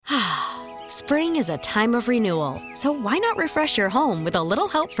Spring is a time of renewal, so why not refresh your home with a little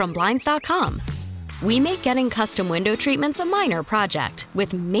help from Blinds.com? We make getting custom window treatments a minor project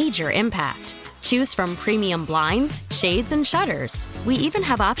with major impact. Choose from premium blinds, shades, and shutters. We even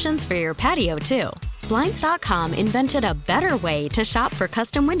have options for your patio, too. Blinds.com invented a better way to shop for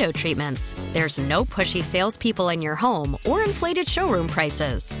custom window treatments. There's no pushy salespeople in your home or inflated showroom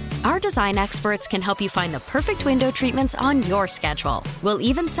prices. Our design experts can help you find the perfect window treatments on your schedule. We'll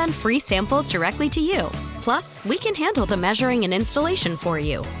even send free samples directly to you. Plus, we can handle the measuring and installation for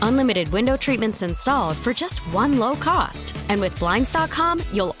you. Unlimited window treatments installed for just one low cost. And with Blinds.com,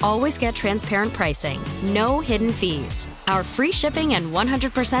 you'll always get transparent pricing. No hidden fees. Our free shipping and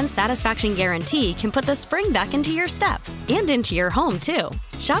 100% satisfaction guarantee can put the spring back into your step and into your home, too.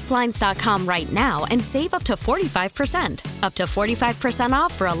 Shop Blinds.com right now and save up to 45%. Up to 45%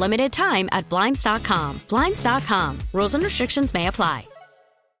 off for a limited time at Blinds.com. Blinds.com. Rules and restrictions may apply.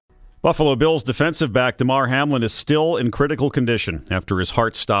 Buffalo Bills defensive back Damar Hamlin is still in critical condition after his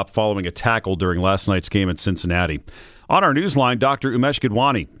heart stopped following a tackle during last night's game in Cincinnati. On our newsline, Dr. Umesh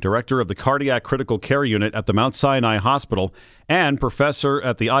Gidwani, director of the Cardiac Critical Care Unit at the Mount Sinai Hospital and professor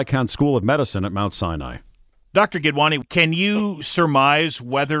at the Icahn School of Medicine at Mount Sinai. Dr. Gidwani, can you surmise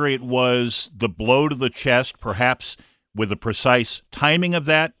whether it was the blow to the chest, perhaps with the precise timing of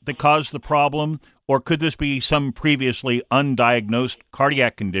that caused the problem, or could this be some previously undiagnosed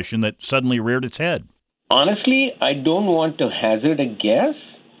cardiac condition that suddenly reared its head? Honestly, I don't want to hazard a guess.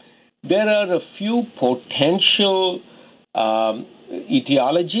 There are a few potential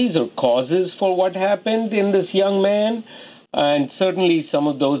etiologies or causes for what happened in this young man. And certainly some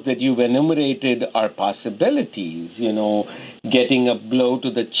of those that you've enumerated are possibilities. You know, getting a blow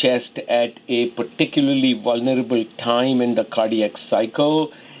to the chest at a particularly vulnerable time in the cardiac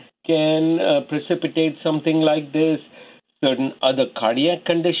cycle can precipitate something like this. Certain other cardiac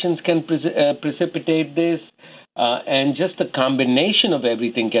conditions can precipitate this. And just the combination of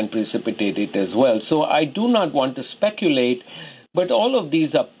everything can precipitate it as well. So I do not want to speculate, but all of these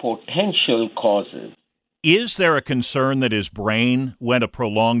are potential causes. Is there a concern that his brain went a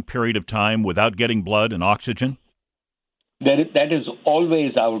prolonged period of time without getting blood and oxygen? That is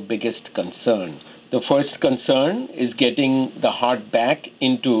always our biggest concern. The first concern is getting the heart back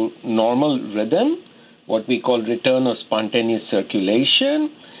into normal rhythm, what we call return of spontaneous circulation.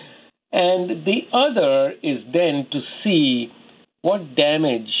 And the other is then to see what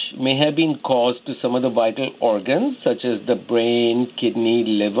damage may have been caused to some of the vital organs, such as the brain, kidney,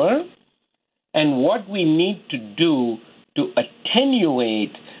 liver, and what we need to do to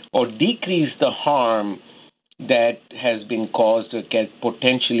attenuate or decrease the harm that has been caused or can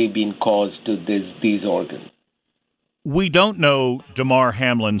potentially been caused to these organs. We don't know Damar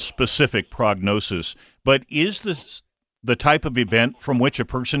Hamlin's specific prognosis, but is this the type of event from which a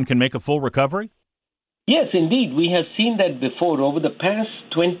person can make a full recovery? Yes, indeed. We have seen that before. Over the past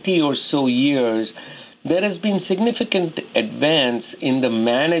 20 or so years, there has been significant advance in the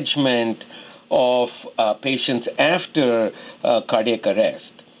management of patients after cardiac arrest.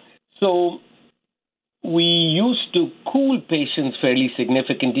 So we used to cool patients fairly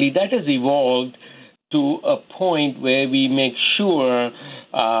significantly. That has evolved to a point where we make sure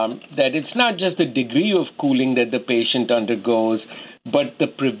that it's not just the degree of cooling that the patient undergoes, but the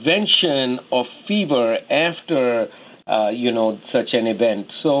prevention of fever after, such an event.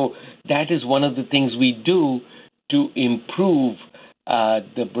 So that is one of the things we do to improve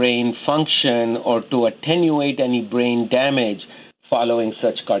the brain function or to attenuate any brain damage following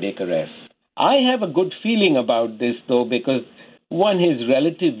such cardiac arrest. I have a good feeling about this, though, because one, his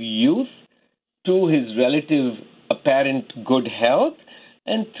relative youth, two, his relative apparent good health,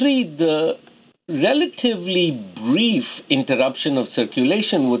 and three, the relatively brief interruption of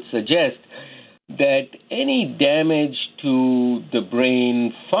circulation would suggest that any damage to the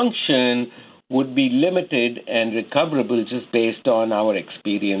brain function would be limited and recoverable just based on our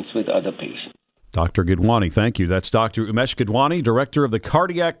experience with other patients. Dr. Gidwani, thank you. That's Dr. Umesh Gidwani, director of the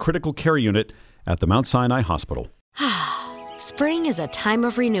Cardiac Critical Care Unit at the Mount Sinai Hospital. Spring is a time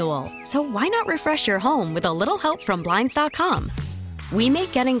of renewal, so why not refresh your home with a little help from Blinds.com? We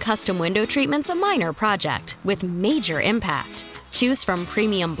make getting custom window treatments a minor project with major impact. Choose from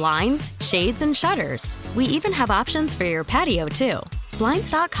premium blinds, shades, and shutters. We even have options for your patio, too.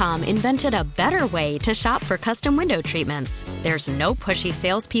 Blinds.com invented a better way to shop for custom window treatments. There's no pushy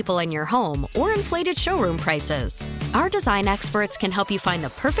salespeople in your home or inflated showroom prices. Our design experts can help you find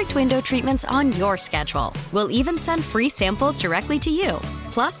the perfect window treatments on your schedule. We'll even send free samples directly to you.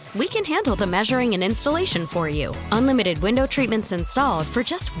 Plus, we can handle the measuring and installation for you. Unlimited window treatments installed for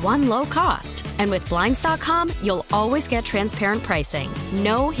just one low cost. And with Blinds.com, you'll always get transparent pricing.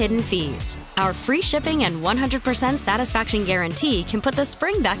 No hidden fees. Our free shipping and 100% satisfaction guarantee can put the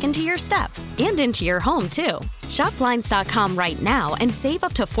spring back into your step and into your home, too. Shop Blinds.com right now and save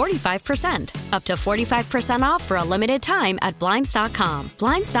up to 45%. Up to 45% off for a limited time at Blinds.com.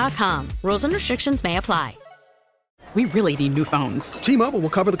 Blinds.com. Rules and restrictions may apply. We really need new phones. T-Mobile will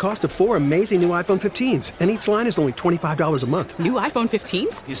cover the cost of 4 amazing new iPhone 15s, and each line is only $25 a month. New iPhone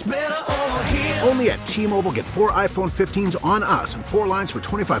 15s? It's better over here. Only at T-Mobile, get 4 iPhone 15s on us and 4 lines for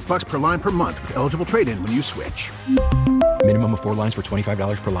 $25 per line per month with eligible trade-in when you switch. Minimum of 4 lines for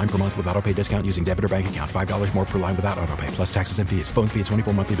 $25 per line per month with autopay discount using debit or bank account. $5 more per line without autopay, plus taxes and fees. Phone fee at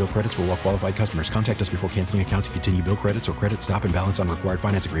 24 monthly bill credits for well-qualified customers. Contact us before canceling account to continue bill credits or credit stop and balance on required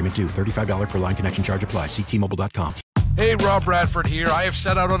finance agreement due. $35 per line connection charge applies. See T-Mobile.com. Hey, Rob Bradford here. I have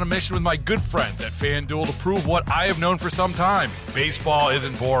set out on a mission with my good friends at FanDuel to prove what I have known for some time. Baseball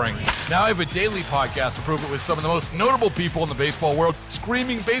isn't boring. Now I have a daily podcast to prove it with some of the most notable people in the baseball world,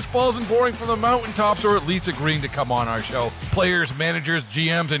 screaming baseball isn't boring from the mountaintops, or at least agreeing to come on our show. Players, managers,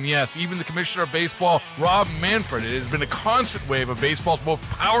 GMs, and yes, even the commissioner of baseball, Rob Manfred. It has been a constant wave of baseball's most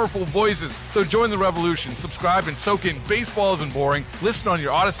powerful voices. So join the revolution. Subscribe and soak in Baseball Isn't Boring. Listen on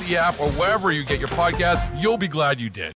your Odyssey app or wherever you get your podcasts. You'll be glad you did.